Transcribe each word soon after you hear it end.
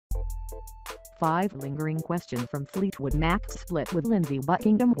5 lingering questions from Fleetwood Mac's split with Lindsey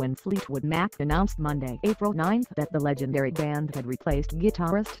Buckingham. When Fleetwood Mac announced Monday, April 9, that the legendary band had replaced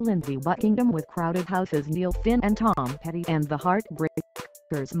guitarist Lindsey Buckingham with Crowded House's Neil Finn and Tom Petty and the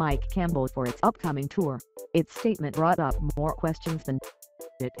Heartbreakers' Mike Campbell for its upcoming tour, its statement brought up more questions than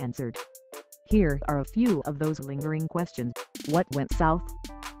it answered. Here are a few of those lingering questions. What went south?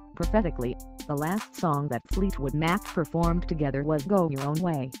 Prophetically, the last song that Fleetwood Mac performed together was Go Your Own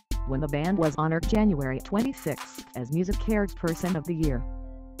Way, when the band was honored January 26 as Music Cares Person of the Year.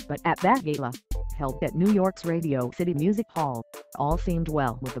 But at that gala, held at New York's Radio City Music Hall, all seemed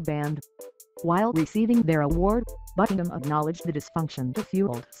well with the band. While receiving their award, Buckingham acknowledged the dysfunction that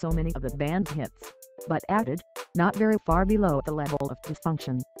fueled so many of the band's hits, but added, "Not very far below the level of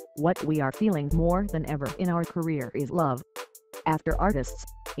dysfunction, what we are feeling more than ever in our career is love." After artists,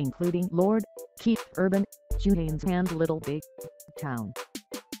 including Lord, Keith Urban, Juanes and Little Big Town,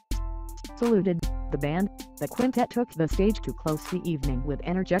 saluted the band, the quintet took the stage to close the evening with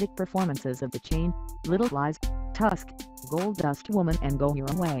energetic performances of The Chain, Little Lies, Tusk, Gold Dust Woman and Go Your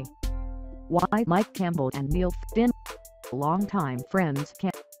Own Way. Why Mike Campbell and Neil Finn, longtime friends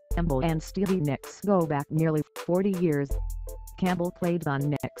Campbell and Stevie Nicks go back nearly 40 years. Campbell played on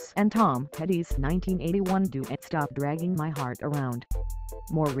Nicks and Tom Petty's 1981 duet Stop Dragging My Heart Around.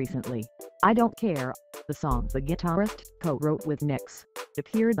 More recently, I Don't Care, the song the guitarist co-wrote with Nicks,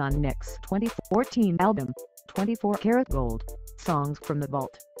 appeared on Nicks' 2014 album, 24 Karat Gold, Songs from the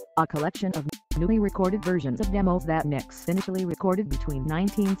Vault, a collection of newly recorded versions of demos that Nicks initially recorded between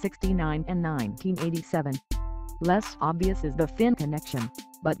 1969 and 1987. Less obvious is the Finn connection,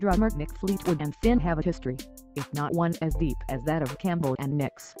 but drummer Mick Fleetwood and Finn have a history, if not one as deep as that of Campbell and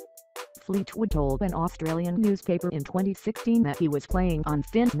Nicks. Fleetwood told an Australian newspaper in 2016 that he was playing on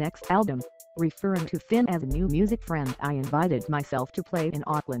Finn's next album, referring to Finn as a new music friend. "I invited myself to play in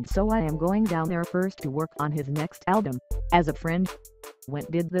Auckland, so I am going down there first to work on his next album, as a friend." When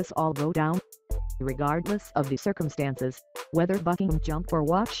did this all go down? Regardless of the circumstances, whether Buckingham jumped or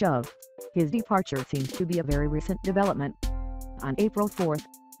was shoved, his departure seems to be a very recent development. On April 4,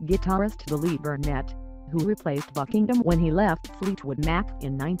 guitarist Billy Burnett, who replaced Buckingham when he left Fleetwood Mac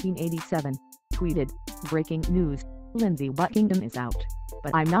in 1987, tweeted, "Breaking news, Lindsey Buckingham is out,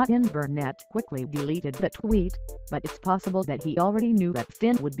 but I'm not in." Burnett quickly deleted the tweet, but it's possible that he already knew that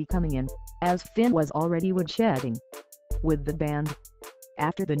Finn would be coming in, as Finn was already woodshedding with the band.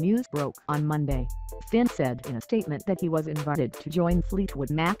 After the news broke on Monday, Finn said in a statement that he was invited to join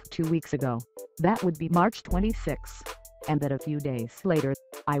Fleetwood Mac 2 weeks ago, that would be March 26, and that a few days later,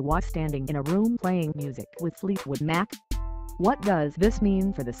 "I was standing in a room playing music with Fleetwood Mac." What does this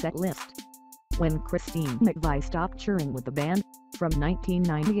mean for the set list? When Christine McVie stopped touring with the band, from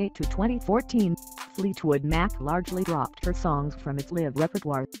 1998 to 2014, Fleetwood Mac largely dropped her songs from its live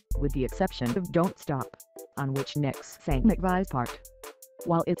repertoire, with the exception of Don't Stop, on which Nicks sang McVie's part.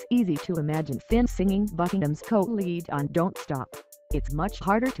 While it's easy to imagine Finn singing Buckingham's co-lead on Don't Stop, it's much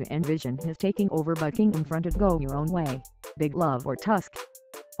harder to envision his taking over Buckingham-fronted Go Your Own Way, Big Love or Tusk.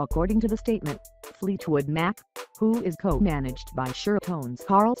 According to the statement, Fleetwood Mac, who is co-managed by Shertone's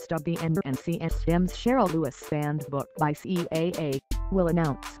Carl Stubbe and CSM's Cheryl Lewis and booked by CAA, will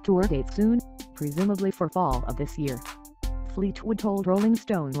announce tour dates soon, presumably for fall of this year. Fleetwood told Rolling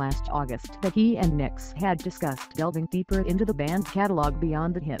Stone last August that he and Nicks had discussed delving deeper into the band's catalog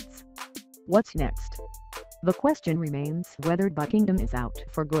beyond the hits. What's next? The question remains whether Buckingham is out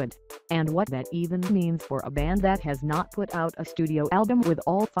for good, and what that even means for a band that has not put out a studio album with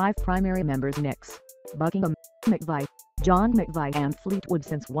all 5 primary members Nicks, Buckingham, McVie, John McVie and Fleetwood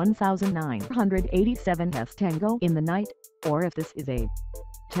since 1987's Tango in the Night, or if this is a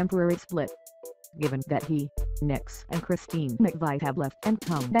temporary split, given that he, Nicks and Christine McVie have left and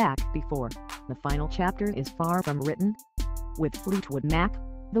come back before. The final chapter is far from written. With Fleetwood Mac,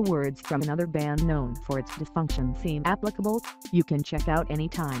 the words from another band known for its dysfunction seem applicable. "You can check out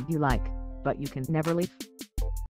anytime you like, but you can never leave."